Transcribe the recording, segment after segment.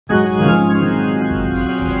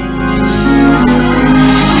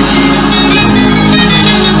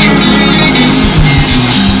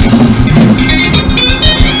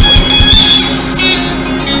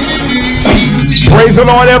Praise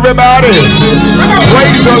the Lord, everybody.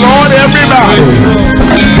 Praise the Lord, everybody.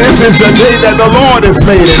 This is the day that the Lord has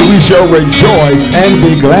made, and we shall rejoice and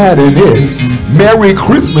be glad in it. Merry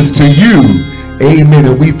Christmas to you. Amen.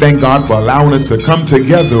 And we thank God for allowing us to come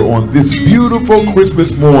together on this beautiful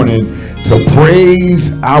Christmas morning to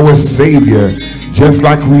praise our Savior. Just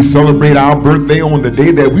like we celebrate our birthday on the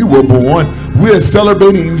day that we were born, we're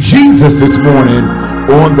celebrating Jesus this morning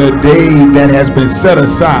on the day that has been set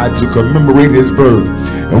aside to commemorate his birth.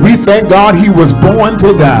 And we thank God he was born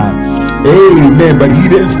to die. Amen. But he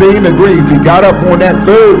didn't stay in the grave. He got up on that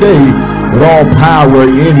third day with all power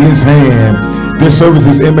in his hand. This service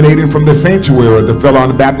is emanating from the sanctuary of the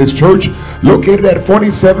Felon Baptist Church, located at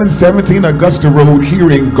 4717 Augusta Road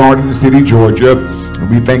here in Garden City, Georgia. And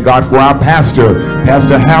we thank God for our pastor,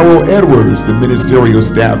 Pastor Harold Edwards, the ministerial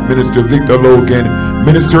staff, Minister Victor Logan,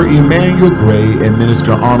 Minister Emmanuel Gray, and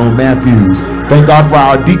Minister Arnold Matthews. Thank God for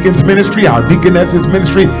our deacons ministry, our deaconesses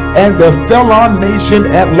ministry, and the Felon Nation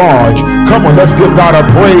at large. Come on, let's give God a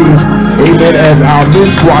praise. Amen. As our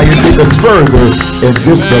men's choir take us further in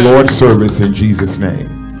this, the Lord's service, in Jesus' name.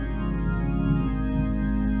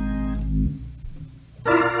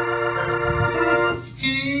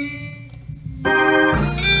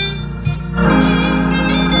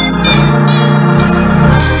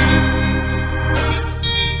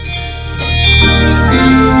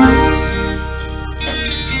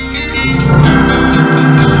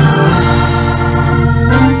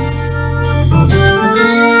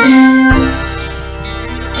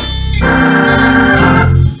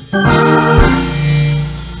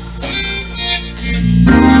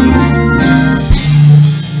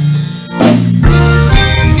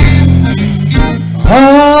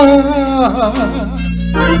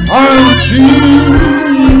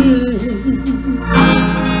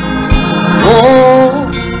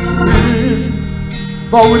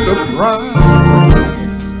 With the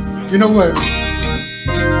prize, you know what?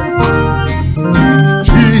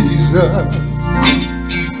 Jesus,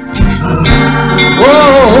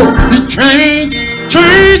 oh, he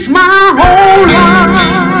changed my whole life.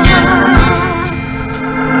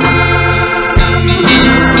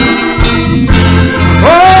 Oh,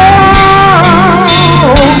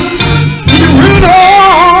 he went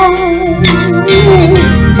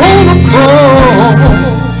on the cross.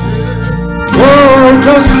 Oh,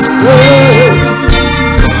 just to say,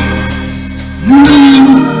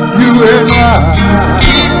 you and I.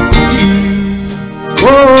 Oh,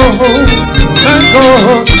 thank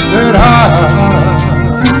God that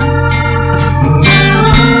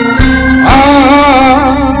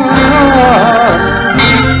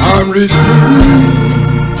I'm redeemed.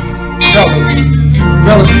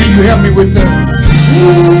 Fellas, can you help me with that?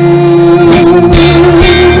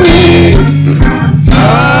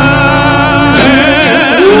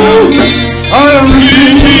 I am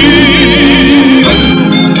redeemed.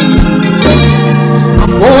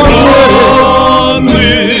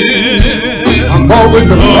 I'm born with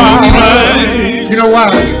the prize. You know why?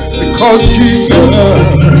 Because Jesus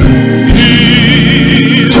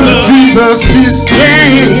is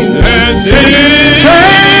changed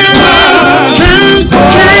my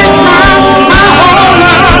whole life.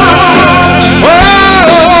 Oh,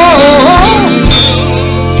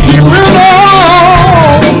 he will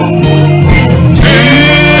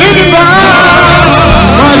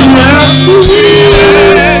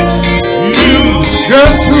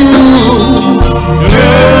just who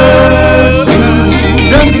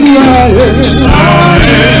I am.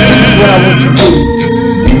 This is what I want you to do.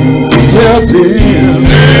 Tell them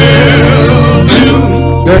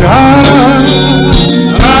that I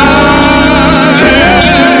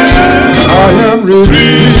am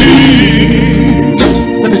redeemed.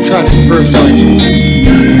 Let me try this verse right here.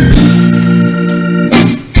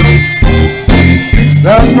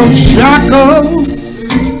 There's no shackles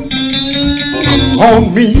on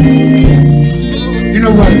me. You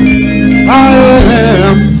know what? I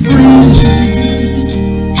am free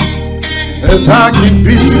as I can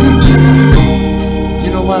be.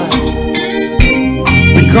 You know why?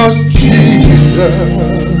 Because Jesus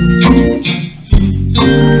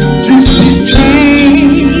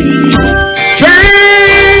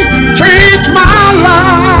changed my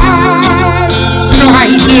life. You know how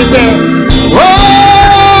he did that? Oh,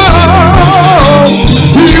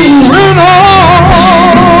 he went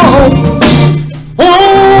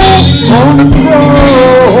on the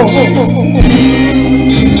cross,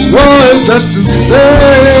 Lord, just to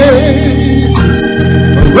save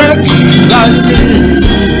a wretch like me.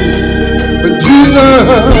 But Jesus,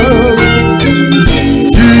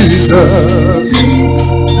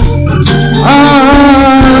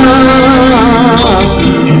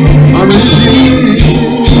 I'm redeemed.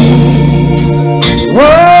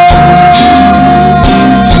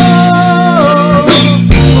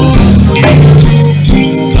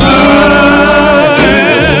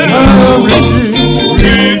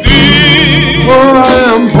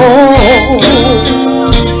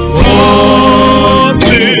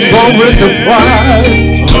 with the price.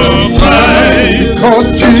 Cause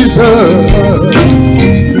Jesus,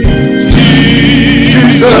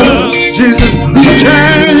 Jesus, He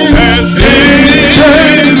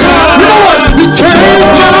changed. You know what? He changed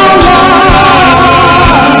my life.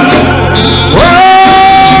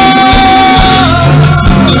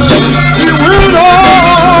 He went on.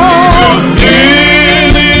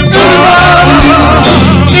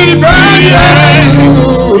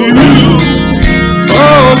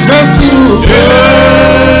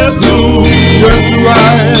 Just who I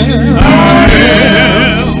am.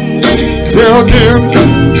 Tell them,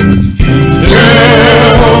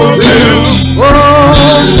 oh,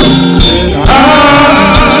 I am.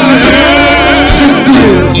 Just do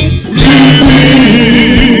this.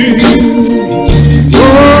 Oh,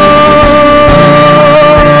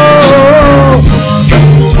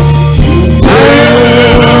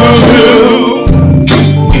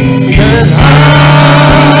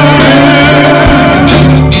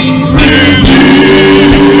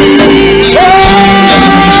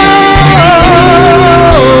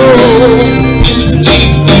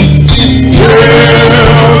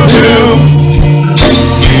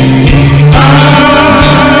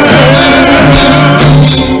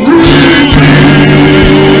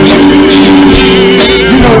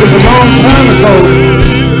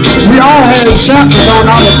 shackles on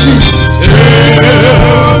our feet.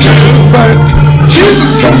 But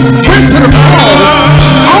Jesus went to the cross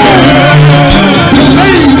on the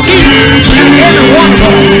same each and every one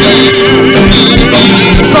of us.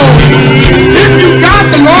 So if you got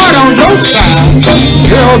the Lord on your side,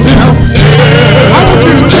 tell them, I want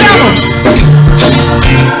you to tell them.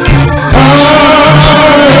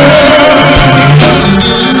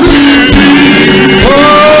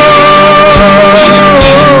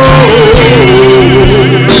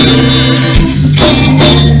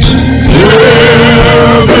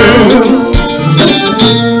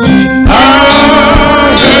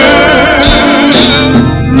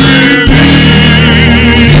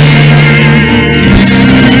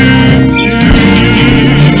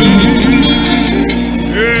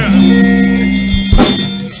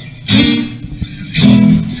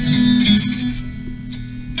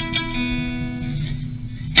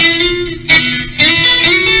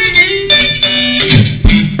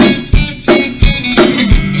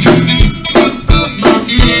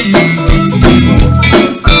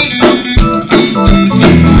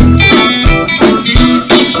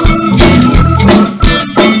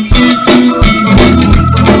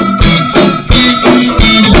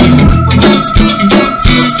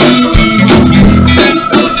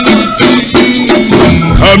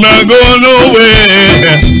 I'm not going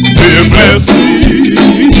nowhere till you bless me.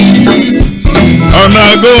 I'm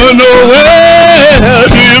not going nowhere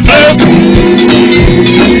till you bless me.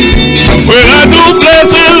 When I do bless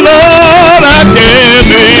the Lord, I can't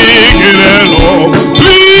make it at all.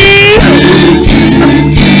 Please,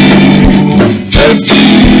 bless me.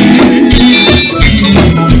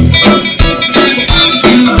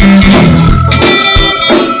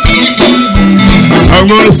 I'm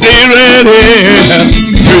gonna stay right here.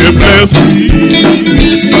 Bless me.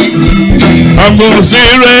 I'm gonna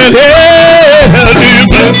stay right here.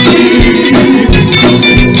 Bless me.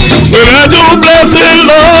 When I do bless the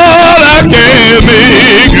Lord, I can't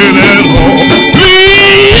make it at all.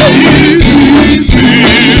 Please,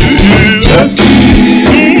 bless me.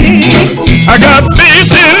 I got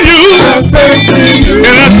faith in you,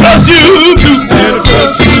 and I trust you too.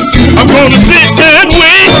 I'm gonna sit and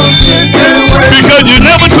wait, because you're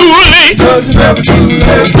never too late.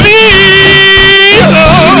 Please, oh,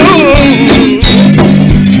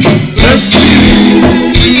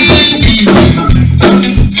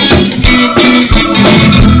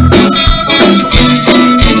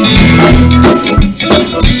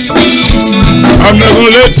 I'm not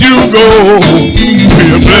gonna let you go till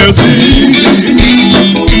you bless me.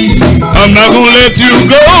 I'm not gonna let you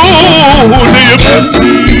go till you bless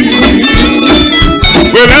me.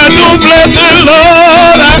 When I do bless the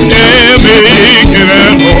Lord, I can't make it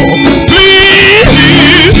at all. Please,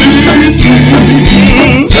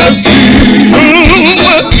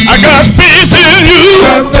 I got faith in you,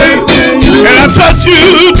 and I trust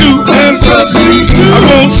you too. I'm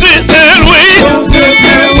gonna sit and wait,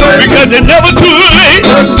 because it's never too late.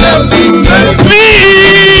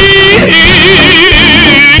 Please,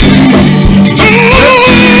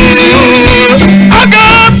 I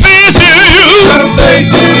got faith in you,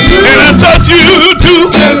 and I trust you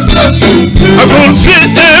too. I'm gonna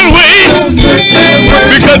sit and wait,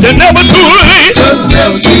 because it's never too late.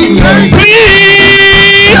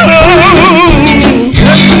 Please, oh,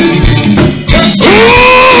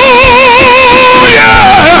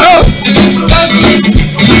 yeah.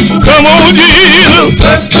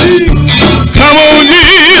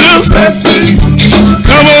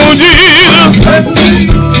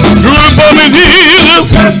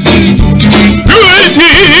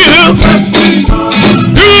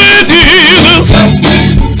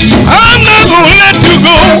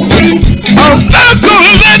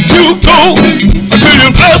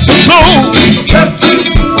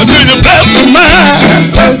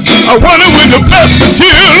 I wonder when you bless the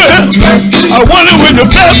children. I wonder when you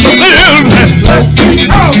bless the children.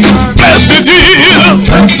 Bless me, Jesus.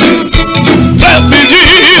 Bless me,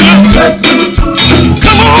 Jesus.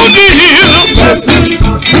 Come on, Jesus.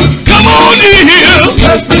 Come on, Jesus.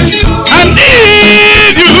 I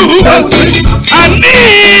need you. I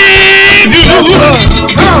need you.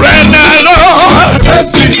 Right now, Lord.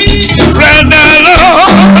 Right now,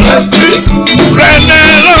 Lord. Right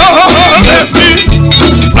now, Lord.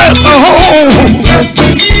 Bless the home.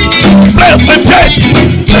 Bless the church.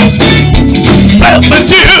 Bless the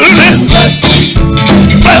children.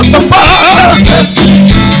 Bless the father.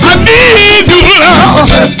 I need you, Lord.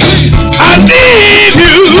 I need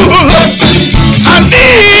you. I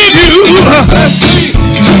need you.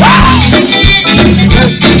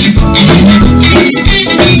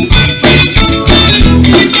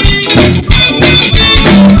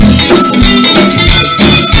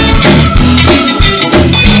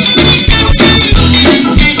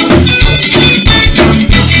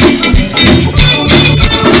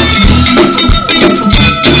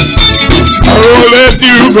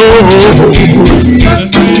 Go.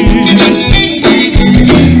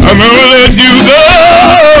 I'm gonna let you go.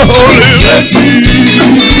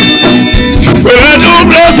 But I don't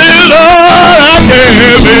bless it, Lord. I can't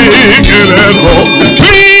make it at all.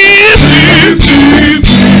 Please, please, please,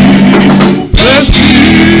 please, bless me.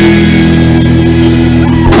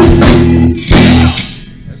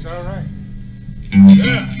 That's all right.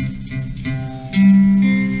 Yeah.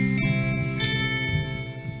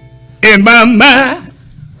 In my mind.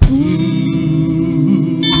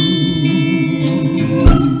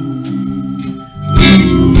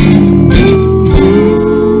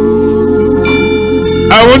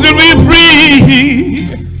 I want to be free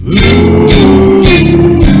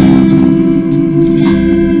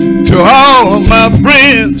to all of my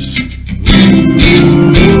friends.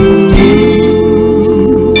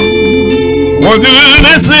 Want you to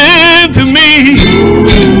listen to me.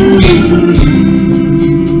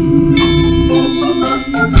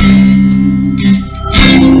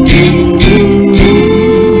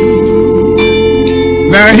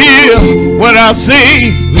 Now hear what I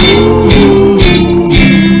say.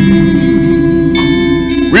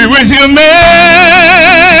 We wish you a Merry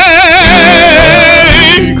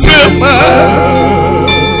Christmas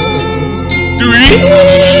to each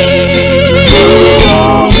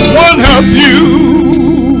one of you.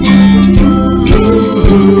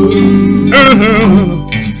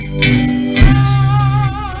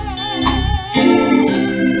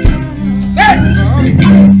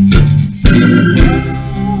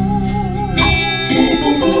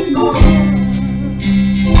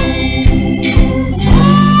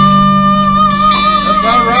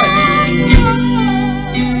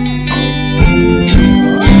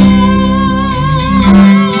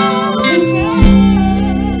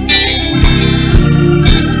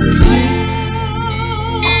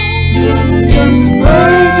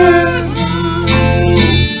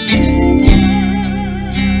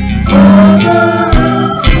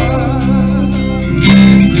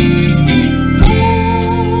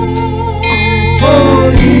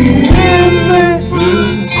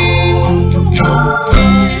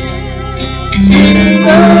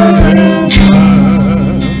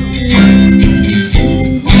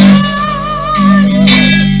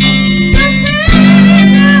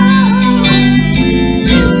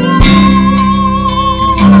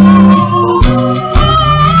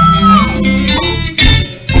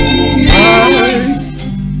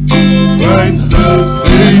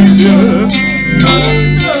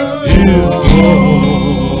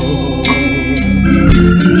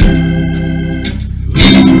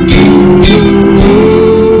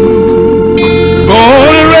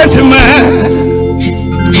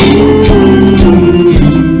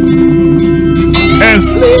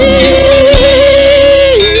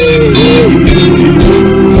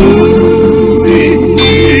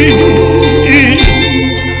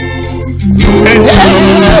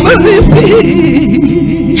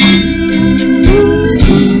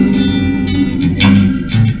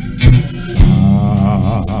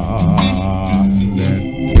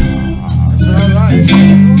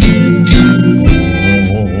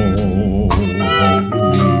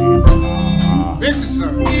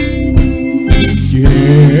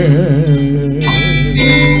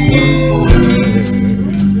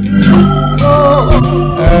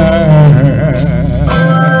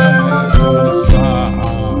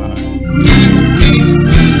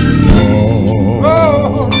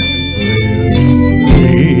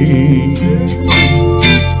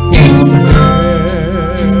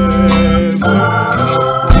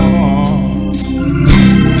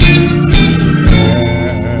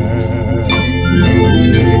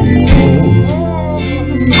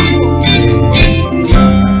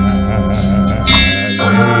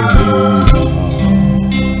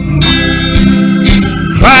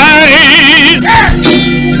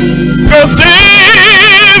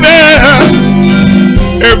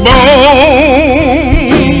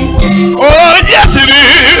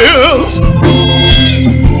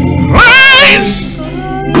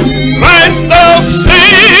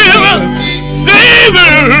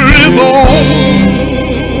 is on.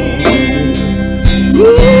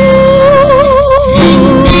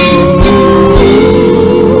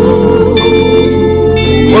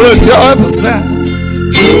 What a joyful sound.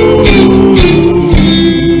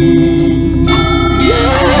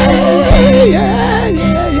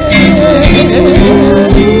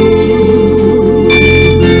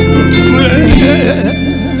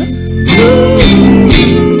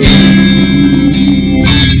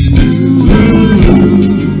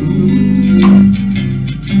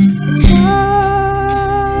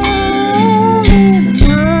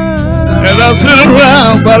 Sit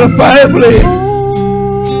around by the fireplace,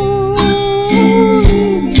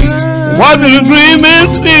 watching the dreaming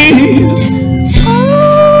dream.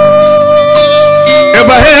 If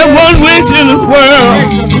I had one wish in this world,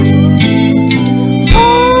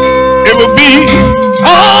 it would be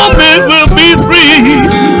all men will be free.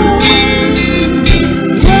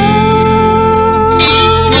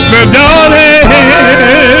 But darling,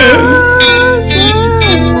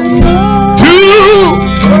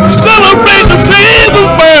 celebrate the Savior's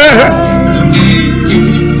birth.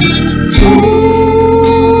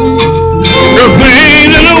 The pain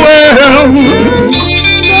in the world.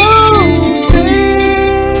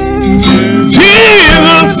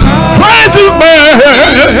 Jesus Christ's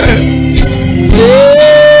birth.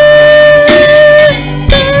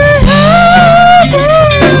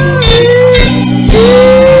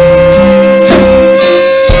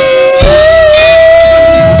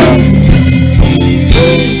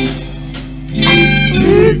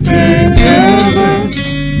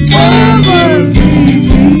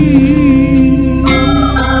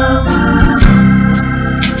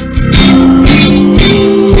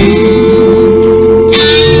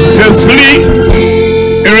 Sleep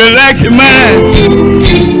and relax your mind.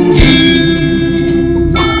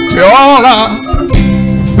 To all our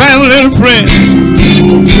family and friends,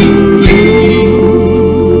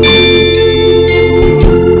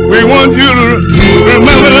 we want you to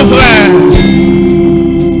remember this line.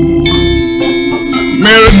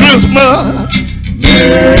 Merry Christmas,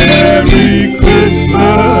 Merry Christmas,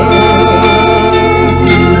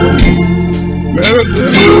 Merry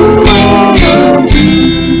Christmas.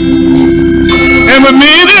 And we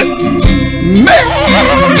mean it. Merry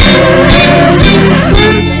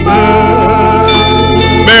Christmas.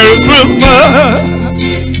 Merry Christmas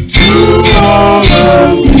to all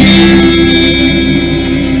of you.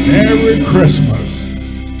 Merry Christmas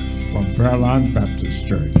from Fairlawn Baptist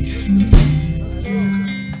Church.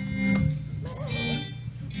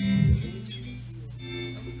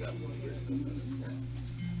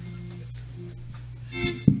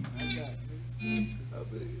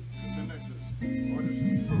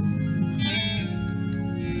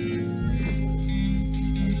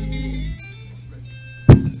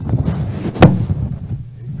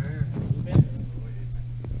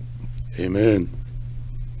 Amen.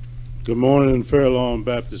 Good morning, Fairlawn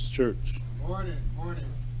Baptist Church. Morning, morning.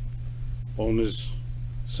 On this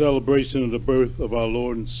celebration of the birth of our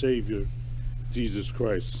Lord and Savior, Jesus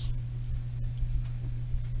Christ.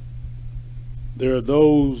 There are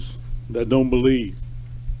those that don't believe,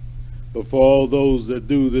 but for all those that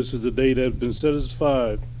do, this is the day that has been set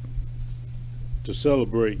aside to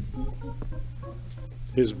celebrate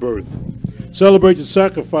his birth. Celebrate the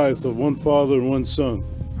sacrifice of one Father and one Son,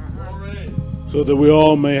 so that we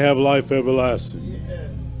all may have life everlasting.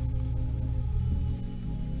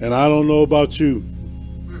 And I don't know about you,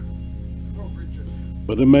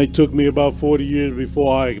 but it may took me about 40 years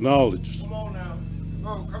before I acknowledged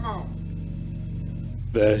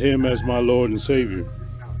that him as my Lord and Savior.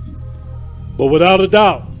 But without a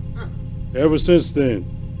doubt, ever since then,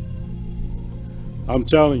 I'm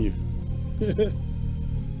telling you,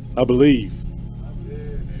 I believe.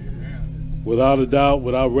 Without a doubt,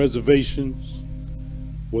 without reservations,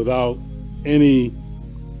 without any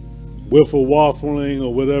wiffle waffling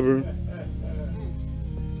or whatever.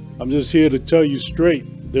 I'm just here to tell you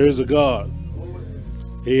straight, there's a God.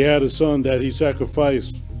 He had a son that he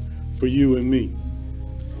sacrificed for you and me,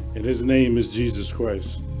 and his name is Jesus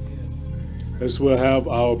Christ. Let's we'll have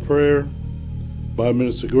our prayer by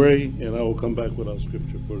Minister Gray, and I will come back with our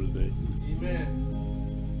scripture for today. Amen.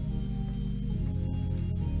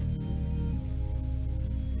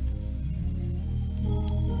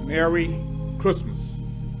 Merry Christmas.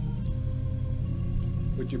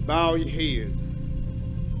 Would you bow your heads?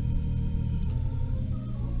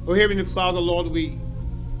 Oh, Heavenly Father, Lord, we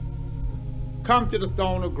come to the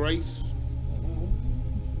throne of grace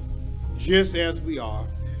just as we are,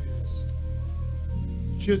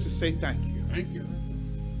 just to say thank you. Thank you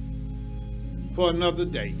for another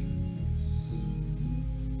day.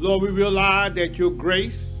 Lord, we realize that your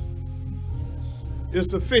grace is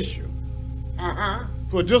sufficient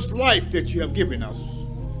for this life that you have given us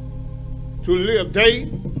to live day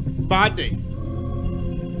by day.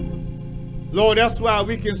 Lord, that's why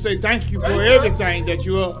we can say thank you for everything that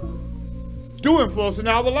you are doing for us in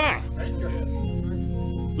our life.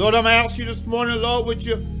 Lord, I'm going to ask you this morning, Lord, would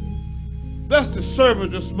you bless the servant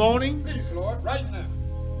this morning? Please, Lord, right now.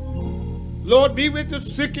 Lord, be with the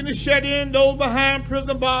sick and the shut in, those behind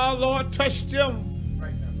prison bars. Lord, touch them.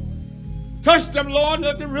 Right now, Lord. Touch them, Lord,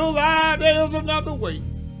 let them realize there is another way.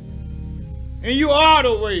 And you are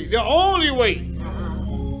the way, the only way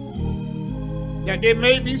that they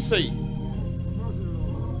may be saved.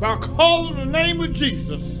 By calling the name of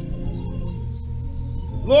Jesus.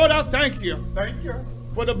 Lord, I thank you. Thank you.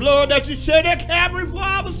 For the blood that you shed at Calvary for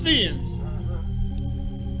our sins.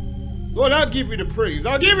 Lord, I'll give you the praise.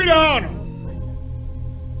 I'll give you the honor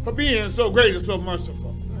for being so great and so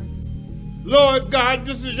merciful. Lord God,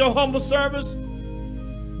 this is your humble service.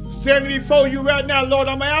 Standing before you right now, Lord,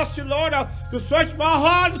 I'm going to ask you, Lord, to search my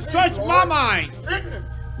heart, to search my mind.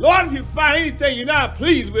 Lord, if you find anything you're not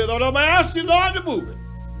pleased with, Lord, I'm going to ask you, Lord, to move it.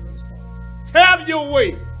 Have your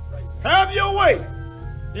way. Have your way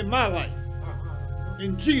in my life.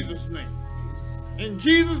 In Jesus' name. In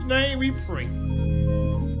Jesus' name we pray.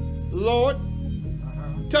 Lord,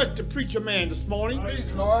 touch the preacher man this morning. Please,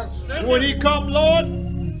 Lord. When he come, Lord,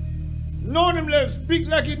 anoint him, let him speak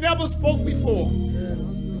like he never spoke before.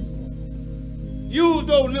 Use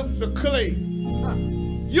those lips of clay.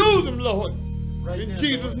 Use them, Lord. In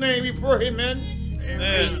Jesus' name we pray, amen.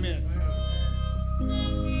 Amen.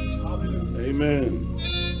 Amen.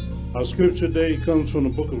 Our scripture today comes from the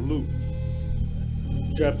book of Luke,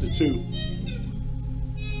 chapter 2,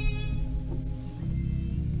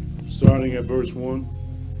 starting at verse 1.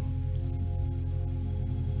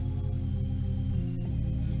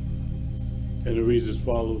 And it reads as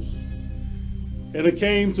follows. And it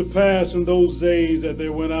came to pass in those days that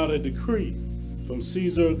there went out a decree from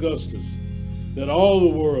Caesar Augustus that all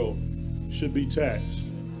the world should be taxed.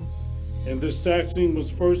 And this taxing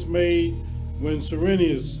was first made when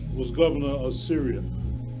Cyrenius was governor of Syria.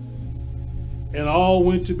 And all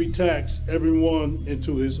went to be taxed, every one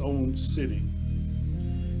into his own city.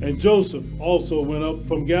 And Joseph also went up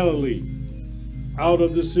from Galilee, out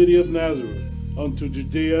of the city of Nazareth, unto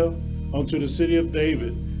Judea, unto the city of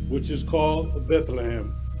David, which is called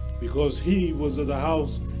Bethlehem, because he was of the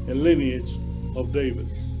house and lineage of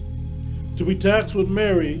David, to be taxed with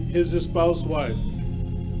Mary, his espoused wife,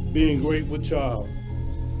 being great with child.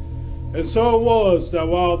 And so it was that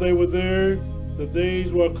while they were there, the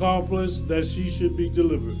days were accomplished that she should be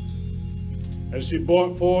delivered. And she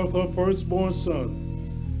brought forth her firstborn son,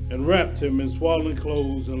 and wrapped him in swaddling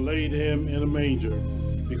clothes, and laid him in a manger,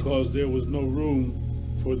 because there was no room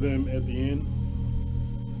for them at the inn.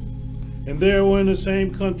 And there were in the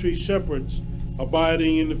same country shepherds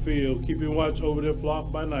abiding in the field, keeping watch over their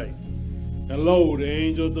flock by night. And lo, the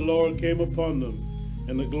angel of the Lord came upon them,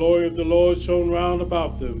 and the glory of the Lord shone round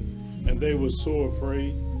about them, and they were sore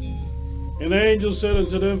afraid. And the angel said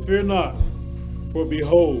unto them, Fear not, for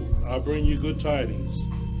behold, I bring you good tidings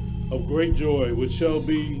of great joy, which shall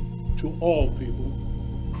be to all people.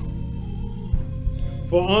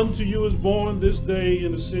 For unto you is born this day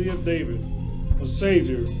in the city of David a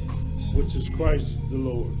Savior, which is Christ the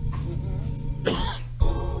Lord.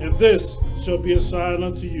 And this shall be a sign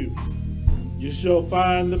unto you. You shall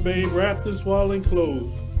find the babe wrapped in swaddling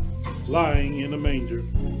clothes, lying in a manger.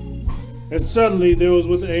 And suddenly there was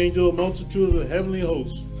with the angel a multitude of the heavenly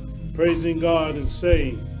hosts, praising God and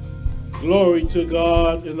saying, Glory to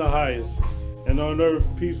God in the highest, and on earth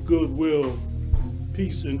peace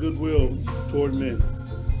and goodwill toward men.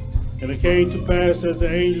 And it came to pass, as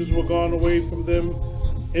the angels were gone away from them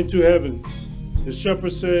into heaven, the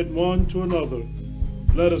shepherds said one to another,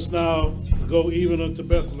 Let us now go even unto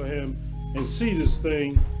Bethlehem, and see this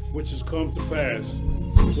thing which is come to pass,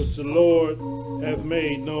 which the Lord hath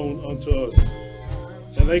made known unto us.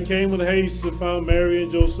 And they came with haste and found Mary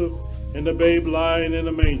and Joseph and the babe lying in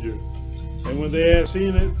a manger. And when they had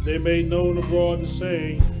seen it, they made known abroad the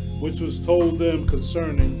saying which was told them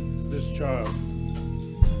concerning this child.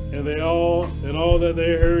 And all that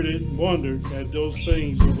they heard it wondered at those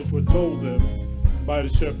things which were told them by the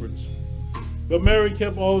shepherds. But Mary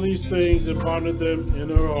kept all these things and pondered them in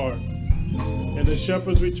her heart. And the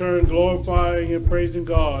shepherds returned, glorifying and praising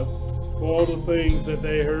God for all the things that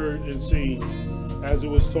they heard and seen, as it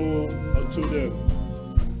was told unto them.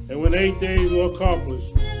 And when 8 days were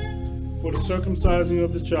accomplished for the circumcising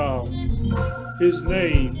of the child, his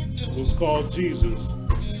name was called Jesus,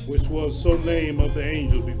 which was so named of the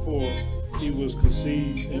angel before he was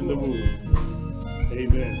conceived in the womb.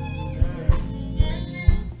 Amen.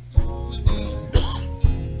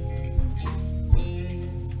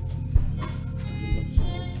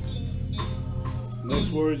 Next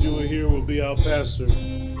words you will hear will be our pastor,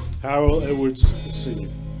 Harold Edwards Sr.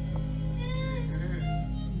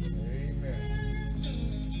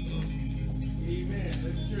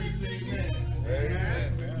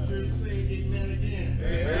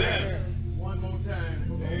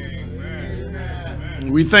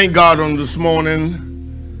 We thank God on this morning,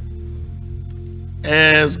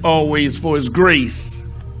 as always, for his grace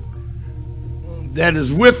that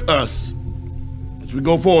is with us as we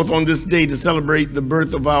go forth on this day to celebrate the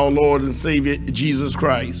birth of our Lord and Savior, Jesus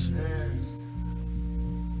Christ.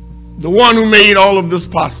 The one who made all of this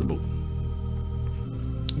possible.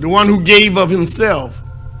 The one who gave of himself.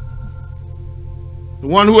 The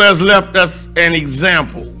one who has left us an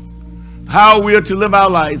example of how we are to live our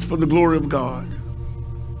lives for the glory of God.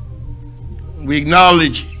 We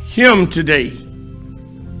acknowledge him today.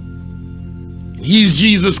 He's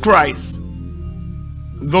Jesus Christ,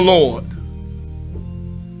 the Lord.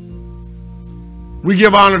 We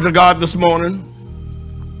give honor to God this morning,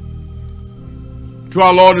 to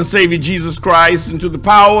our Lord and Savior Jesus Christ, and to the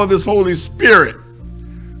power of his Holy Spirit,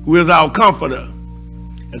 who is our comforter,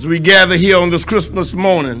 as we gather here on this Christmas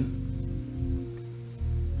morning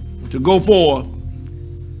to go forth,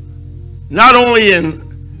 not only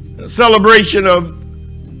in celebration of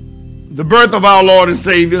the birth of our Lord and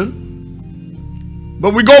Savior,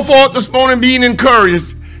 but we go forth this morning being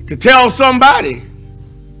encouraged to tell somebody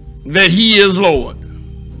that he is Lord,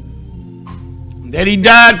 that he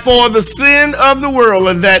died for the sin of the world,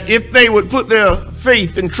 and that if they would put their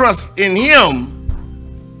faith and trust in him,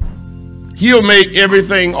 he'll make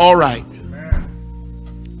everything all right.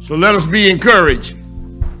 So let us be encouraged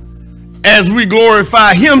as we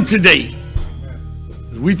glorify him today.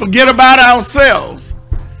 We forget about ourselves,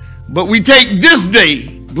 but we take this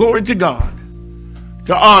day, glory to God,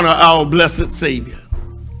 to honor our blessed Savior.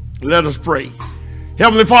 Let us pray.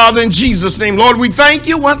 Heavenly Father, in Jesus' name, Lord, we thank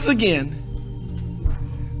you once again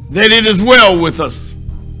that it is well with us.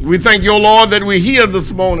 We thank you, Lord, that we're here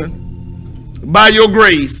this morning by your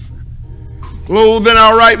grace, clothed in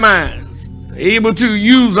our right minds, able to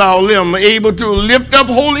use our limb, able to lift up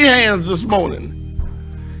holy hands this morning,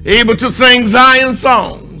 able to sing Zion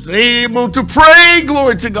songs, able to pray,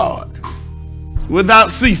 glory to God, without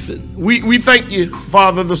ceasing. We thank you,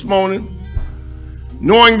 Father, this morning,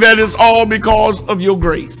 knowing that it's all because of your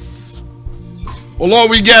grace. Oh, Lord,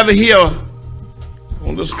 we gather here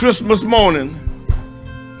on this Christmas morning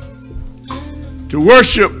to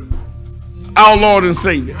worship our Lord and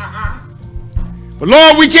Savior. But,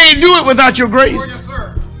 Lord, we can't do it without your grace.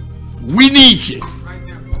 We need you.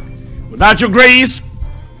 Without your grace,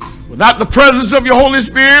 without the presence of your Holy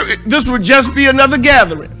Spirit, this would just be another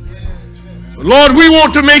gathering. But Lord, we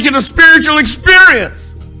want to make it a spiritual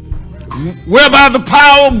experience whereby the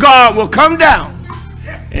power of God will come down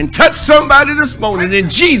and touch somebody this morning in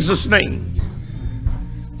Jesus' name,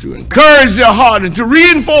 to encourage their heart and to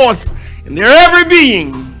reinforce in their every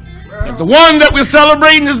being that the one that we're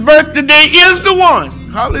celebrating his birth today is the one,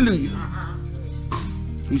 hallelujah,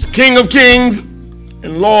 who's King of Kings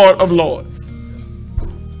and Lord of Lords.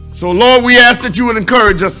 So, Lord, we ask that you would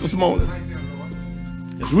encourage us this morning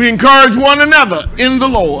as we encourage one another in the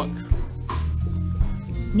Lord.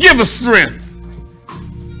 Give us strength.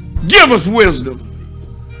 Give us wisdom.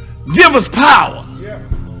 Give us power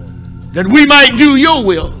that we might do your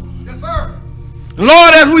will. Yes, sir.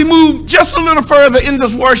 Lord, as we move just a little further in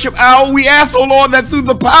this worship hour, we ask, oh Lord, that through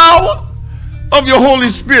the power of your Holy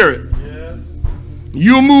Spirit,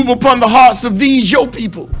 you'll move upon the hearts of these your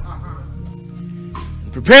people.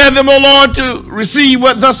 Prepare them, O Lord, to receive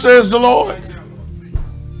what thus says the Lord.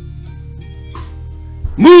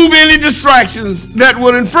 Move any distractions that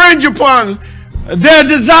would infringe upon their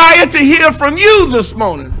desire to hear from you this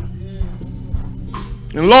morning.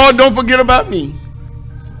 And Lord, don't forget about me.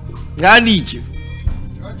 I need you.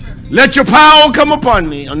 Let your power come upon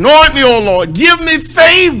me. Anoint me, O Lord. Give me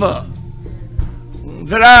favor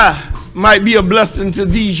that I might be a blessing to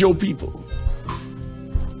these your people.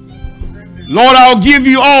 Lord, I'll give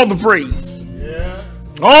you all the praise,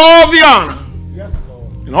 all the honor,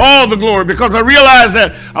 and all the glory, because I realize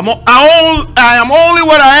that I am only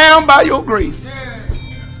what I am by your grace,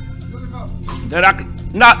 that I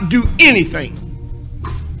could not do anything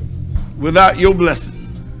without your blessing.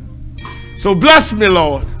 So bless me,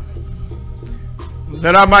 Lord,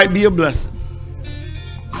 that I might be a blessing.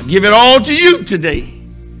 I give it all to you today.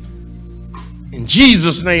 In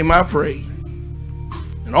Jesus' name I pray.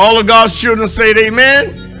 And all of God's children say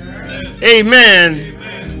amen,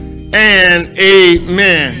 Amen. And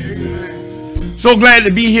amen. So glad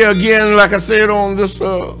to be here again, like I said, on this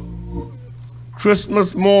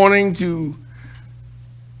Christmas morning to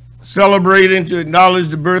celebrate and to acknowledge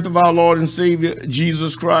the birth of our Lord and Savior,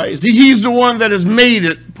 Jesus Christ. He's the one that has made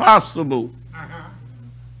it possible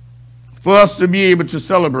for us to be able to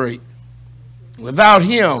celebrate. Without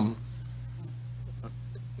him,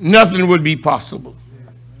 nothing would be possible.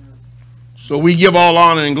 So we give all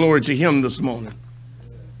honor and glory to him this morning.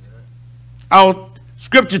 Our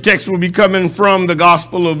scripture text will be coming from the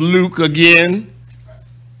Gospel of Luke again,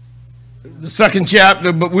 the 2nd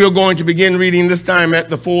chapter, but we're going to begin reading this time at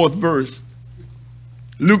the 4th verse.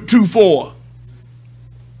 Luke 2:4.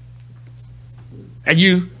 And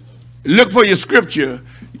you look for your scripture.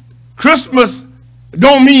 Christmas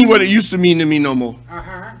don't mean what it used to mean to me no more.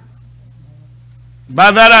 By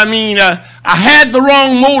that I mean I had the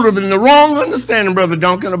wrong motive and the wrong understanding, Brother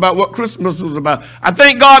Duncan, about what Christmas was about. I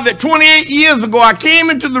thank God that 28 years ago I came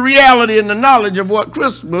into the reality and the knowledge of what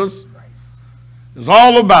Christmas is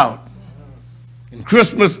all about. And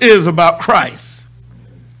Christmas is about Christ.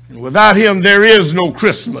 And without him there is no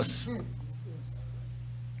Christmas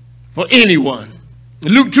for anyone.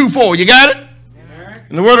 Luke 2:4, you got it?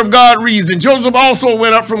 And the word of God reads, and Joseph also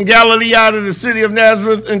went up from Galilee out of the city of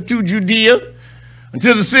Nazareth into Judea,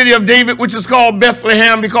 unto the city of David, which is called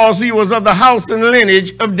Bethlehem, because he was of the house and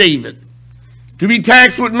lineage of David, to be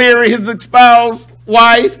taxed with Mary, his espoused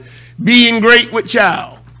wife, being great with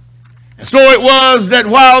child. And so it was that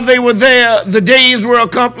while they were there, the days were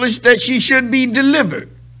accomplished that she should be delivered.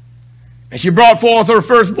 And she brought forth her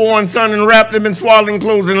firstborn son and wrapped him in swaddling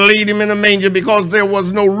clothes and laid him in a manger, because there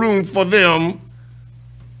was no room for them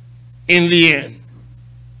in the inn.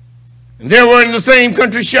 And there were in the same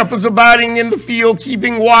country shepherds abiding in the field,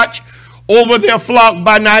 keeping watch over their flock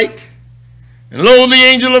by night. And lo, the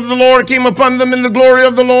angel of the Lord came upon them, and the glory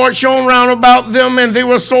of the Lord shone round about them, and they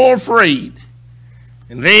were sore afraid.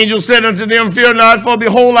 And the angel said unto them, fear not, for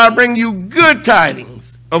behold, I bring you good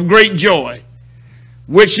tidings of great joy,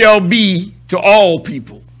 which shall be to all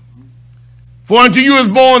people. For unto you is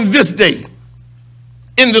born this day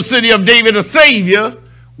in the city of David a Savior,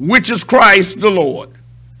 which is Christ the Lord.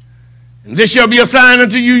 And this shall be a sign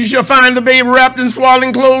unto you, you shall find the babe wrapped in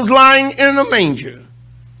swaddling clothes, lying in a manger.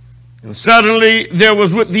 And suddenly there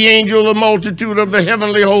was with the angel a multitude of the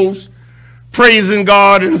heavenly hosts, praising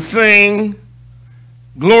God and saying,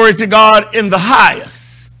 glory to God in the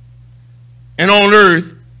highest, and on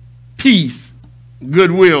earth peace,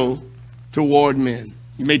 goodwill toward men.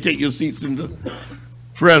 You may take your seats in the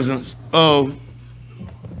presence of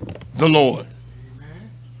the Lord.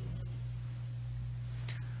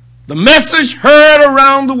 The message heard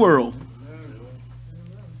around the world,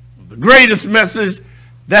 the greatest message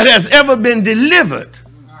that has ever been delivered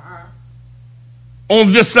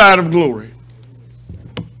on this side of glory.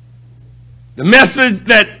 The message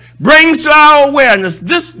that brings to our awareness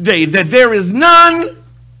this day that there is none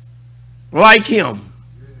like him,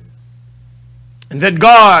 and that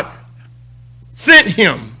God sent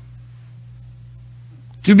him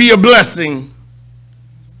to be a blessing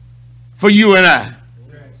for you and I.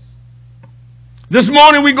 This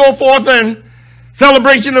morning we go forth in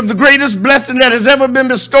celebration of the greatest blessing that has ever been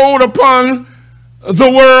bestowed upon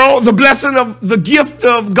the world, the blessing of the gift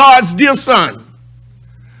of God's dear Son,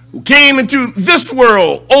 who came into this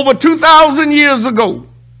world over 2,000 years ago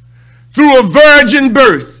through a virgin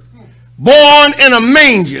birth, born in a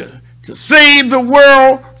manger to save the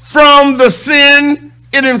world from the sin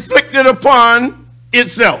it inflicted upon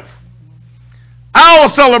itself. Our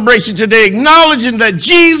celebration today, acknowledging that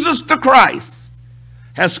Jesus the Christ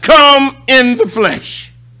has come in the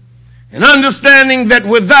flesh, and understanding that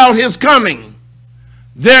without his coming,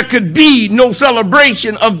 there could be no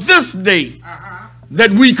celebration of this day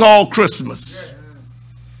that we call Christmas.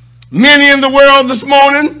 Many in the world this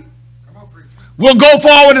morning will go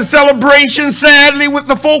forward in celebration, sadly, with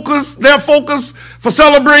their focus for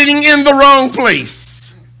celebrating in the wrong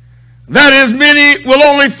place. That is, many will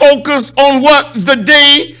only focus on what the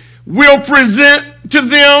day will present to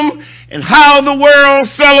them and how the world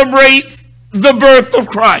celebrates the birth of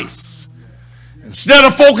Christ, instead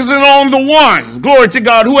of focusing on the one, glory to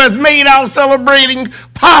God, who has made our celebrating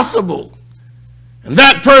possible. And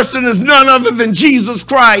that person is none other than Jesus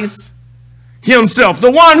Christ himself,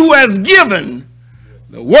 the one who has given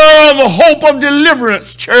the world the hope of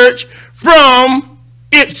deliverance, church, from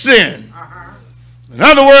its sin. In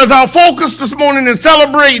other words, our focus this morning in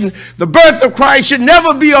celebrating the birth of Christ should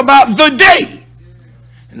never be about the day.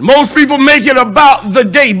 And most people make it about the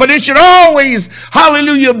day, but it should always,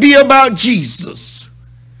 hallelujah, be about Jesus.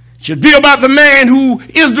 should be about the man who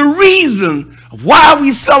is the reason of why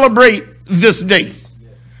we celebrate this day.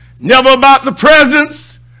 Never about the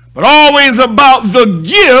presents, but always about the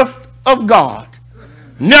gift of God.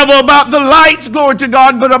 Never about the lights, glory to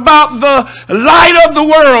God, but about the light of the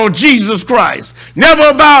world, Jesus Christ. Never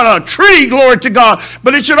about a tree, glory to God,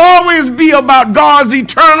 but it should always be about God's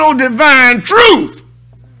eternal divine truth.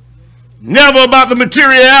 Never about the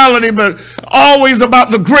materiality, but always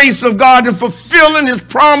about the grace of God in fulfilling his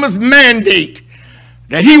promised mandate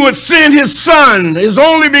that he would send his son, his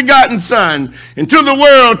only begotten son, into the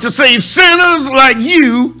world to save sinners like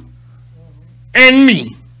you and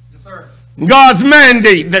me. Yes, sir. God's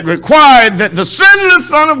mandate that required that the sinless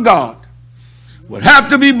Son of God would have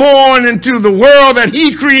to be born into the world that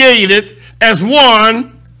he created as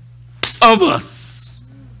one of us.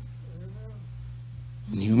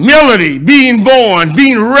 Humility, being born,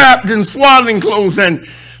 being wrapped in swaddling clothes and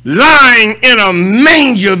lying in a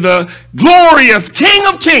manger, the glorious King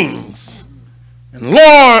of Kings and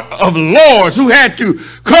Lord of Lords, who had to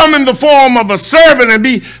come in the form of a servant and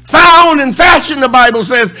be found and fashioned, the Bible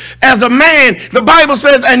says, as a man. The Bible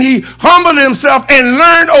says, and he humbled himself and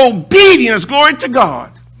learned obedience, glory to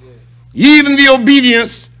God, even the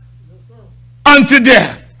obedience unto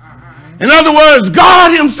death. In other words,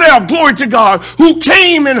 God himself, glory to God, who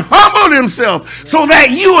came and humbled himself so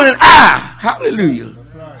that you and I, hallelujah,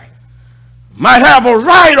 might have a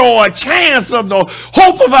right or a chance of the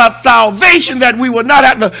hope of our salvation, that we would not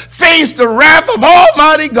have to face the wrath of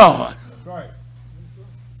Almighty God.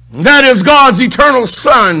 That is, God's eternal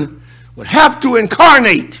Son would have to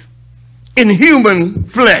incarnate in human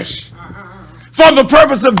flesh for the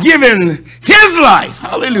purpose of giving his life,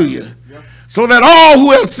 hallelujah, so that all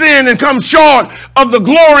who have sinned and come short of the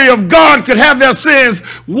glory of God could have their sins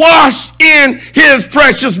washed in his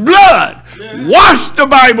precious blood. Washed, the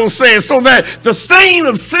Bible says, so that the stain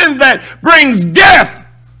of sin that brings death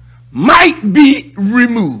might be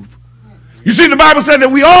removed. You see, the Bible said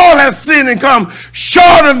that we all have sinned and come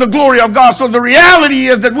short of the glory of God. So the reality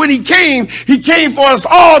is that when he came for us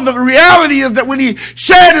all. The reality is that when he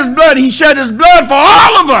shed his blood for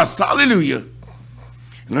all of us. Hallelujah.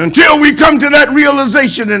 And until we come to that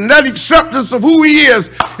realization and that acceptance of who he is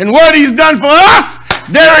and what he's done for us,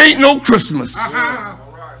 there ain't no Christmas.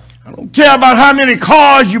 I don't care about how many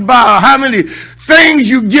cars you buy, how many things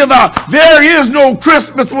you give out. There is no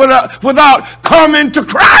Christmas without coming to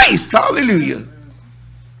Christ. Hallelujah.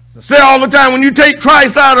 I say all the time, when you take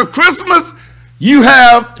Christ out of Christmas, you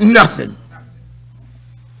have nothing.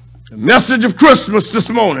 The message of Christmas this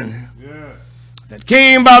morning that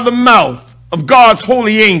came by the mouth of God's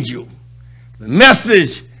holy angel. The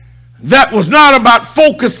message that was not about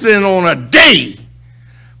focusing on a day,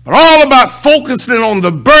 but all about focusing on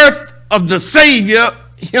the birth of the Savior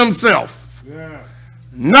himself.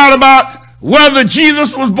 Not about whether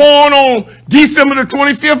Jesus was born on December the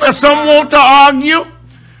 25th, as some want to argue,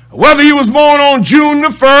 whether he was born on June the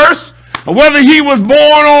 1st, or whether he was born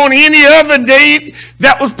on any other date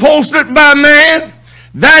that was posted by man.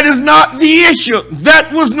 That is not the issue.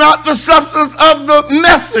 That was not the substance of the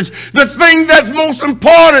message. The thing that's most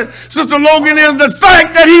important, Sister Logan, is the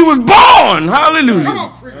fact that he was born. Hallelujah. Come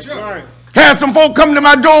on, preacher. Had some folk come to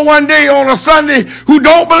my door one day on a Sunday who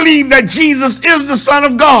don't believe that Jesus is the Son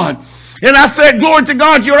of God. And I said, glory to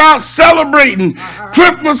God, you're out celebrating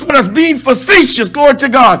Christmas with us, being facetious, glory to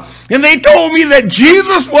God. And they told me that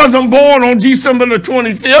Jesus wasn't born on December the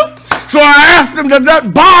 25th. So I asked them, does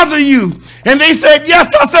that bother you? And they said, yes.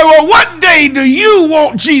 I said, well, what day do you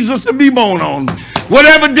want Jesus to be born on?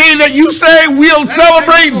 Whatever day that you say, we'll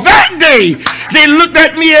celebrate that day. They looked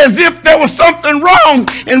at me as if there was something wrong.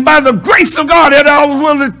 And by the grace of God, that I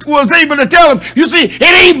was able to tell them, you see, it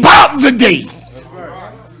ain't about the day.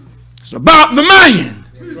 It's about the man.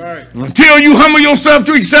 Until you humble yourself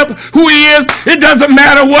to accept who he is, it doesn't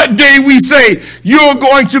matter what day we say, you're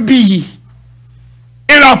going to be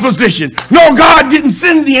in opposition. No, God didn't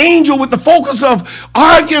send the angel with the focus of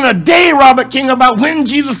arguing a day, Robert King, about when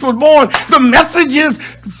Jesus was born. The message is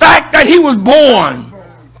the fact that he was born.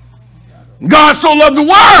 God so loved the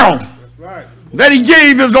world that he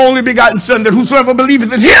gave his only begotten Son, that whosoever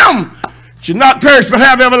believeth in him should not perish but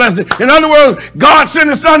have everlasting. In other words, God sent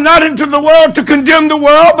his Son not into the world to condemn the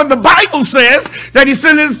world, but the Bible says that he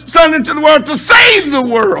sent his Son into the world to save the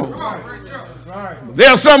world. There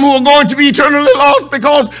are some who are going to be eternally lost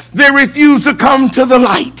because they refuse to come to the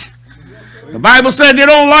light. The Bible said they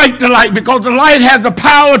don't like the light because the light has the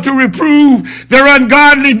power to reprove their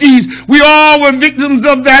ungodly deeds. We all were victims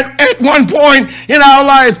of that at one point in our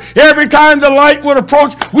lives. Every time the light would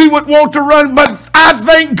approach, we would want to run. But I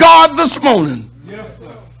thank God this morning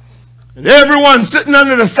And everyone sitting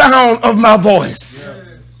under the sound of my voice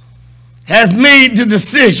has made the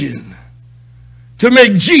decision to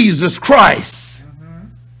make Jesus Christ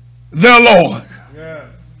their Lord.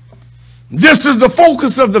 This is the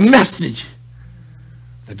focus of the message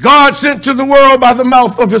that God sent to the world by the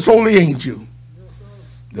mouth of his holy angel.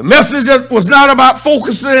 The message that was not about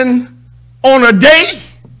focusing on a day,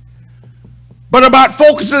 but about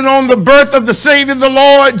focusing on the birth of the Savior, the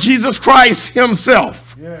Lord Jesus Christ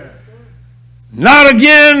himself. Not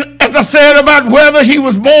again, as I said, about whether he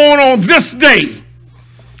was born on this day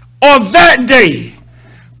or that day,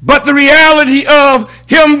 but the reality of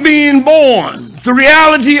him being born, the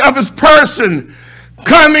reality of his person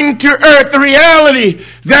coming to earth, the reality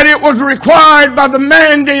that it was required by the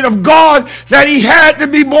mandate of God that he had to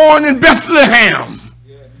be born in Bethlehem,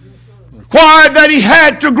 required that he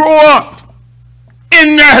had to grow up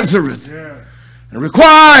in Nazareth, and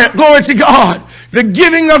required, glory to God, the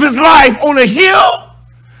giving of his life on a hill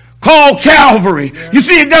called Calvary. You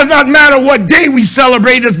see, it does not matter what day we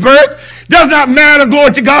celebrate his birth. It does not matter,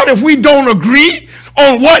 glory to God, if we don't agree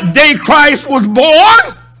on what day Christ was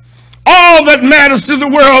born. All that matters to the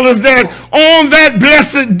world is that on that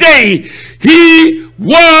blessed day, he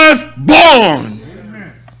was born.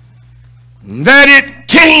 That it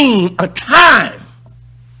came a time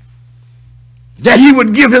that he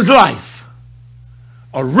would give his life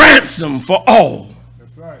a ransom for all.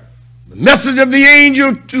 That's right. The message of the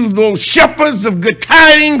angel to those shepherds of good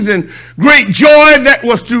tidings and great joy that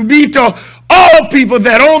was to be to all people,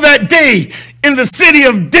 that on that day in the city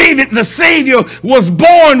of David the Savior was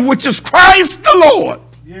born, which is Christ the Lord.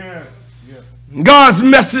 God's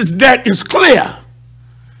message that is clear,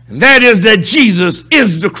 and that is that Jesus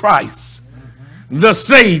is the Christ, the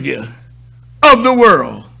Savior of the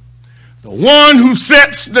world, the one who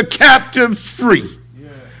sets the captives free,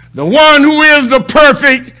 the one who is the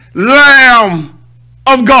perfect Lamb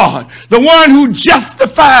of God, the one who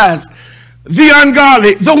justifies the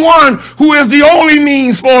ungodly, the one who is the only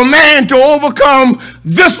means for a man to overcome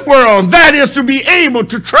this world. That is to be able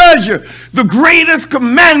to treasure the greatest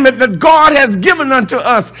commandment that God has given unto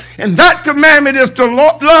us. And that commandment is to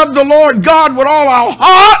love the Lord God with all our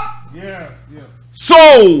heart,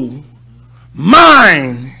 soul,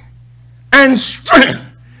 mind, and strength.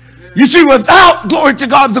 You see, without, glory to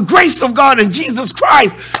God, the grace of God in Jesus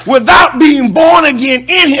Christ, without being born again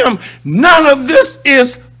in him, none of this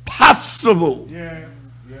is possible.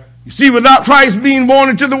 You see, without Christ being born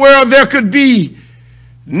into the world, there could be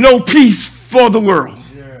no peace for the world.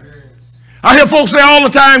 I hear folks say all the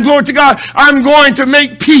time, glory to God, I'm going to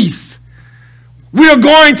make peace. We are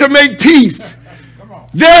going to make peace.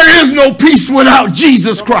 There is no peace without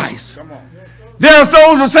Jesus Christ. There are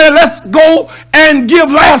those that say, let's go and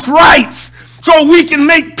give last rites so we can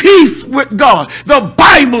make peace with God. The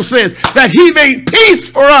Bible says that he made peace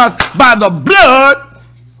for us by the blood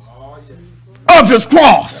of his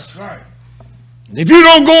cross. If you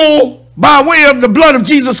don't go by way of the blood of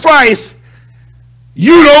Jesus Christ,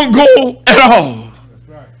 you don't go at all.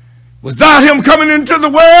 Without him coming into the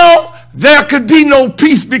world, there could be no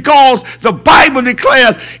peace, because the Bible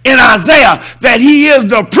declares in Isaiah that he is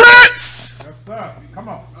the Prince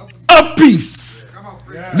of Peace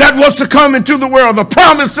that was to come into the world. The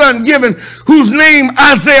promised son given, whose name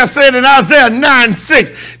Isaiah said in Isaiah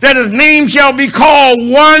 9:6, that his name shall be called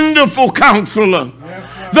Wonderful Counselor,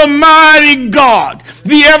 the Mighty God,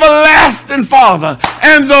 the Everlasting Father,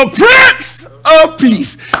 and the Prince of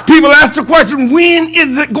Peace. People ask the question, when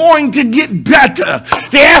is it going to get better?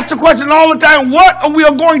 They ask the question all the time, what are we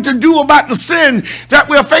going to do about the sin that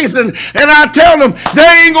we're facing? And I tell them,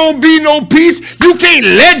 there ain't going to be no peace. You can't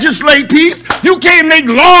legislate peace. You can't make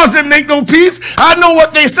laws that make no peace. I know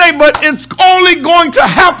what they say, but it's only going to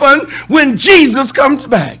happen when Jesus comes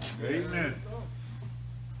back. Amen.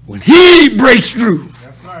 When he breaks through,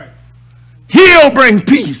 that's right, he'll bring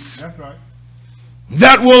peace. That's right,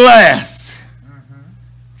 that will last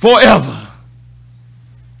forever.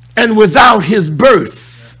 And without his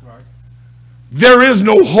birth, there is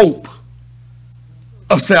no hope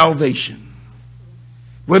of salvation.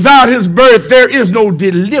 Without his birth, there is no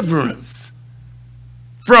deliverance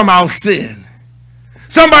from our sin.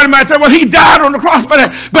 Somebody might say, well, he died on the cross,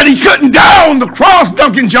 but he couldn't die on the cross,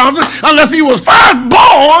 Duncan Johnson, unless he was first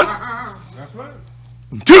born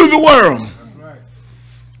to the world.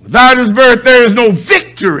 Without his birth, there is no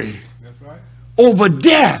victory over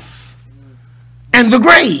death and the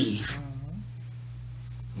grave.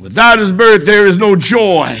 Without his birth, there is no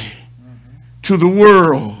joy to the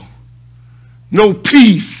world, no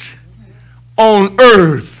peace on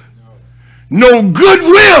earth, no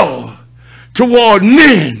goodwill toward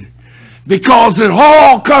men, because it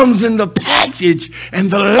all comes in the package and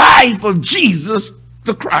the life of Jesus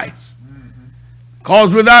the Christ.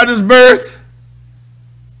 Because without his birth,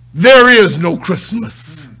 there is no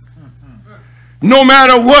Christmas. No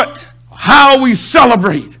matter what, how we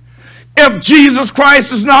celebrate, if Jesus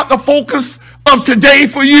Christ is not the focus of today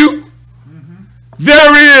for you,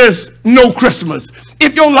 there is no Christmas.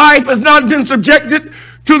 If your life has not been subjected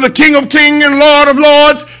to the King of Kings and Lord of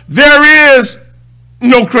Lords, there is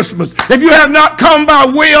no Christmas. If you have not come by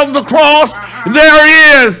way of the cross,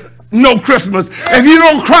 there is no Christmas. If you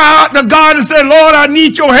don't cry out to God and say, Lord, I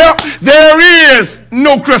need your help, there is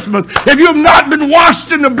no Christmas. If you have not been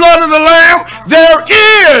washed in the blood of the Lamb,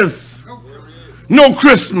 there is no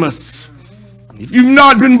Christmas. If you've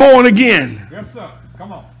not been born again, Yes, sir.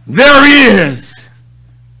 Come on. there is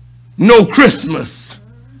no Christmas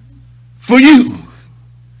for you.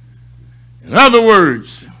 In other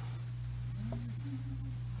words,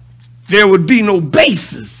 there would be no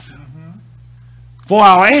basis for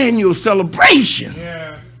our annual celebration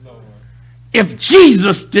Yes, Lord. if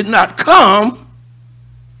Jesus did not come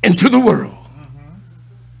into the world.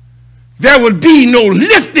 There would be no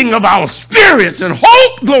lifting of our spirits and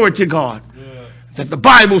hope, glory to God, that the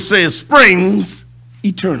Bible says springs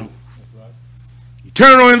eternal.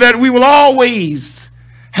 Eternal in that we will always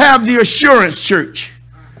have the assurance, church,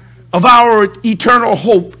 of our eternal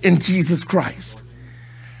hope in Jesus Christ.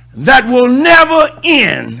 That will never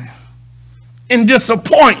end in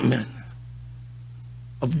disappointment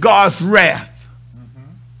of God's wrath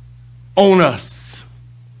on us.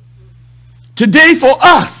 Today for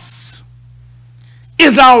us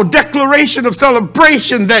is our declaration of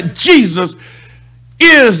celebration that Jesus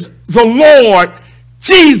is the Lord.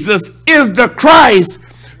 Jesus is the Christ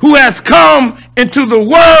who has come into the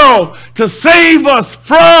world to save us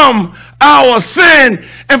from our sin.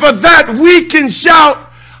 And for that we can shout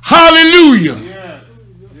hallelujah.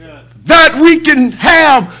 That we can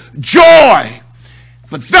have joy.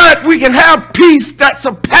 For that we can have peace that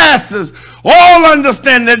surpasses all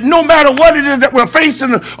understanding. That no matter what it is that we're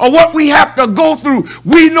facing or what we have to go through,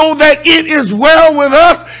 we know that it is well with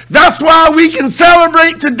us. That's why we can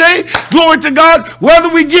celebrate today, glory to God, whether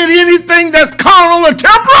we get anything that's carnal or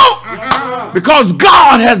temporal, because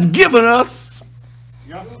God has given us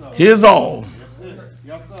his all.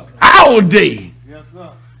 Our day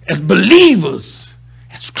as believers,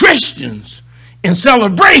 as Christians, in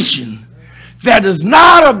celebration that is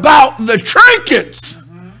not about the trinkets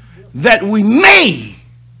that we may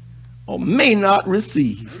or may not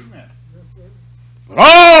receive, but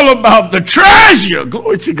all about the treasure,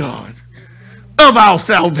 glory to God, of our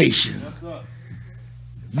salvation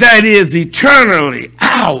that is eternally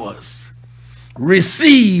ours,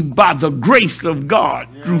 received by the grace of God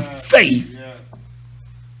through faith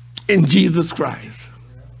in Jesus Christ.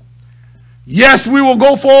 Yes, we will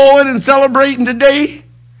go forward and celebrating today,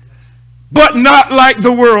 but not like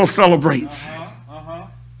the world celebrates.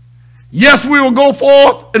 Yes, we will go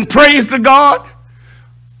forth and praise the God,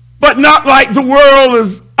 but not like the world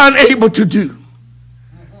is unable to do.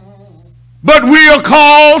 But we are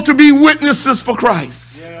called to be witnesses for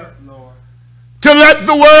Christ. Yes, Lord. To let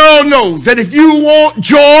the world know that if you want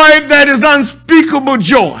joy that is unspeakable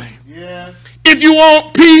joy, Yes. if you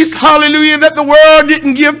want peace, hallelujah, that the world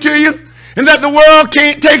didn't give to you and that the world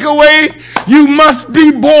can't take away, you must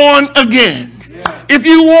be born again. If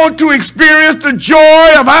you want to experience the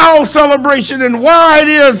joy of our celebration and why it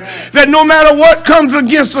is that no matter what comes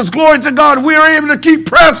against us, glory to God, we're able to keep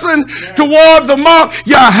pressing toward the mark,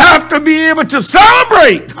 you have to be able to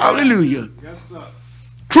celebrate, hallelujah, Yes, sir.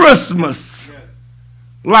 Christmas Yes.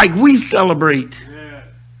 like we celebrate Yes.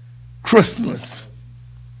 Christmas.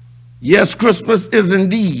 Yes, Christmas is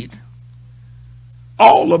indeed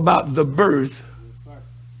all about the birth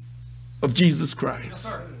of Jesus Christ.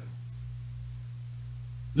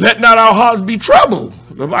 Let not our hearts be troubled,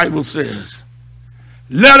 the Bible says.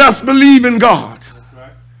 Let us believe in God. That's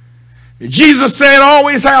right. Jesus said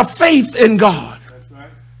always have faith in God. That's right.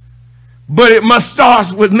 But it must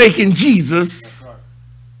start with making Jesus That's right.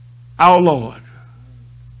 our Lord.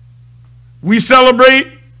 We celebrate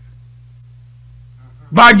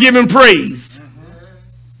by giving praise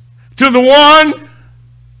to the one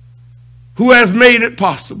who has made it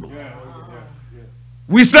possible. Yeah. Yeah.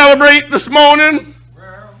 We celebrate this morning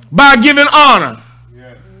by giving honor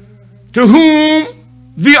Yeah. to whom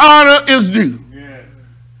the honor is due. Yeah.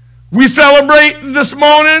 We celebrate this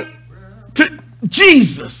morning to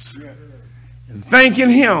Jesus and thanking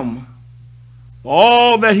him for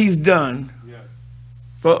all that he's done Yeah.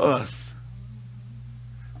 for us.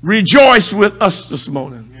 Rejoice with us this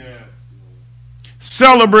morning. Yeah.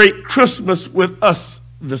 Celebrate Christmas with us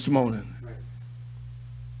this morning.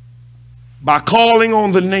 by calling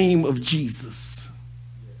on the name of Jesus,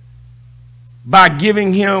 by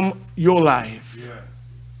giving him your life.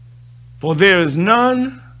 For there is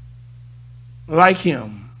none like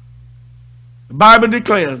him. The Bible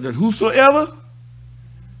declares that whosoever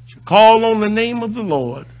shall call on the name of the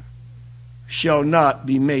Lord shall not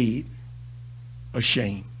be made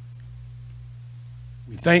ashamed.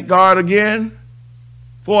 We thank God again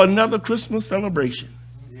for another Christmas celebration.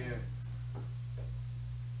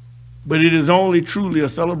 But it is only truly a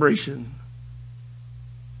celebration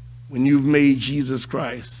when you've made Jesus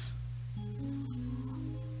Christ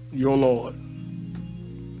your Lord.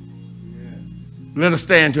 Let us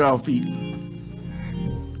stand to our feet.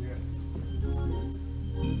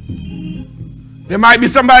 There might be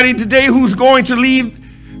somebody today who's going to leave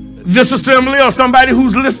this assembly, or somebody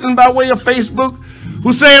who's listening by way of Facebook,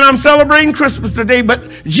 who's saying, I'm celebrating Christmas today, but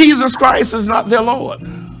Jesus Christ is not their Lord.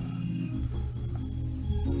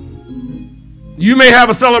 You may have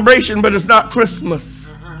a celebration, but it's not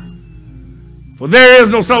Christmas. For there is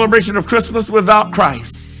no celebration of Christmas without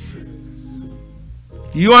Christ.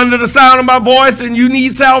 You under the sound of my voice and you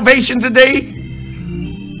need salvation today,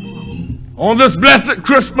 on this blessed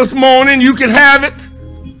Christmas morning, you can have it.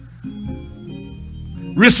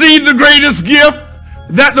 Receive the greatest gift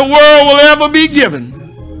that the world will ever be given.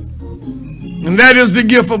 And that is the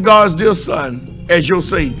gift of God's dear Son as your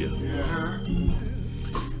Savior.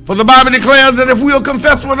 For the Bible declares that if we'll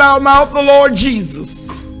confess with our mouth the Lord Jesus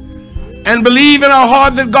and believe in our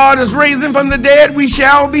heart that God has raised him from the dead, we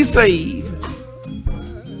shall be saved.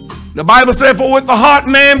 The Bible says, for with the heart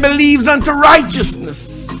man believes unto righteousness,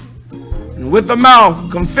 and with the mouth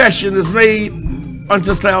confession is made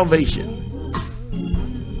unto salvation.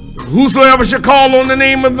 Whosoever shall call on the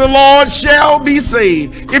name of the Lord shall be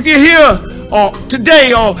saved. If you're here or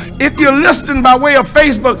today, or if you're listening by way of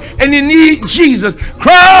Facebook and you need Jesus,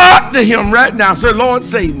 cry out to him right now. Say, Lord,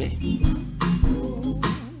 save me.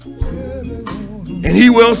 And he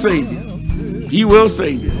will save you. He will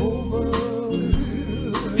save you.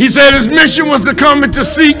 He said his mission was to come and to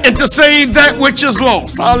seek and to save that which is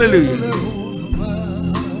lost. Hallelujah.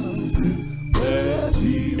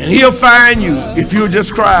 And he'll find you if you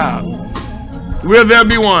just cry out. Will there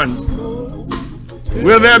be one?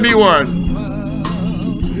 Will there be one?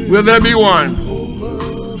 Will there be one?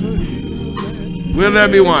 Will there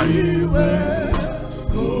be one?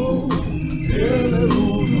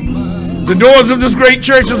 The doors of this great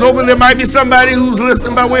church is open. There might be somebody who's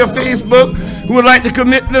listening by way of Facebook who would like to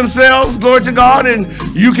commit themselves, glory to God, and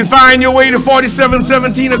you can find your way to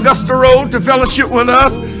 4717 Augusta Road to fellowship with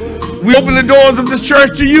us. We open the doors of this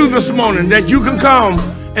church to you this morning, that you can come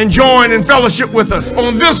and join in fellowship with us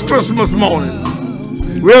on this Christmas morning.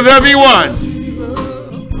 Will there be one?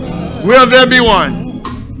 Will there be one?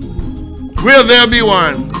 Will there be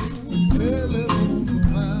one?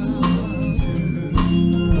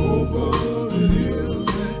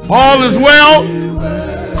 All is well.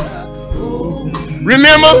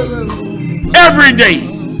 Remember, every day,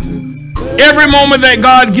 every moment that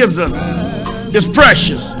God gives us is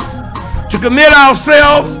precious. To commit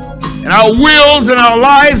ourselves and our wills and our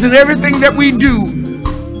lives and everything that we do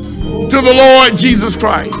to the Lord Jesus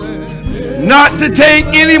Christ. Not to take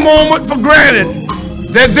any moment for granted,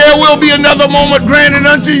 that there will be another moment granted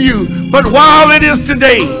unto you. But while it is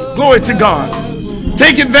today, glory to God,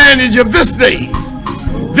 take advantage of this day,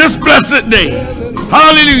 this blessed day.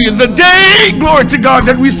 Hallelujah. The day, glory to God,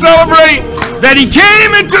 that we celebrate that he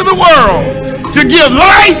came into the world to give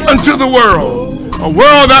life unto the world, a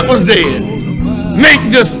world that was dead. Make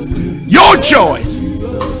this your choice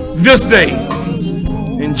this day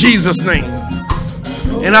in Jesus' name.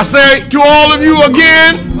 And I say to all of you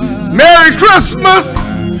again, Merry Christmas,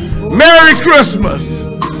 Merry Christmas.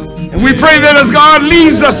 And we pray that as God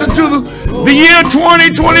leads us into the year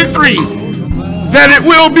 2023, that it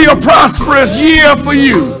will be a prosperous year for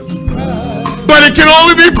you. But it can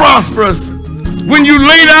only be prosperous when you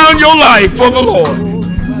lay down your life for the Lord.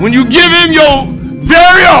 When you give him your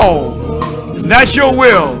very all. That's your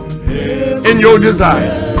will and your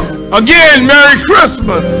desire. Again, Merry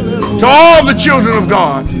Christmas to all the children of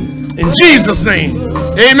God. In Jesus' name.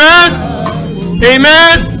 Amen.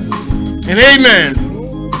 Amen. And amen.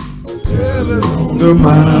 The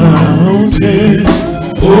mountain,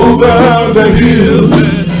 over the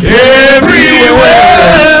hills,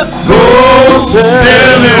 everywhere. Go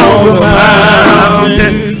tell it on the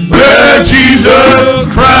mountain where Jesus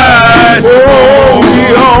Christ. Oh,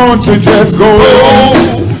 we ought to just go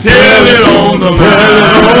tell it on the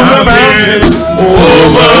mountain,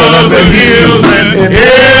 over the hills and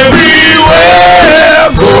everywhere.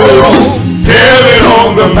 Go tell it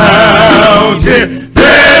on the mountain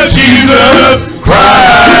that Jesus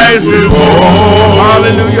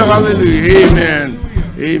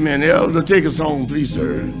elder, take us home, please,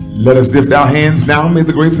 sir. Let us lift our hands now. May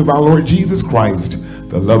the grace of our Lord Jesus Christ,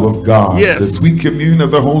 the love of God, Yes. the sweet communion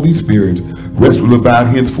of the Holy Spirit, rest, will abide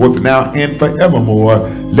henceforth now and forevermore.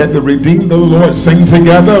 Let the redeemed of the Lord sing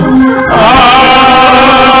together. Amen.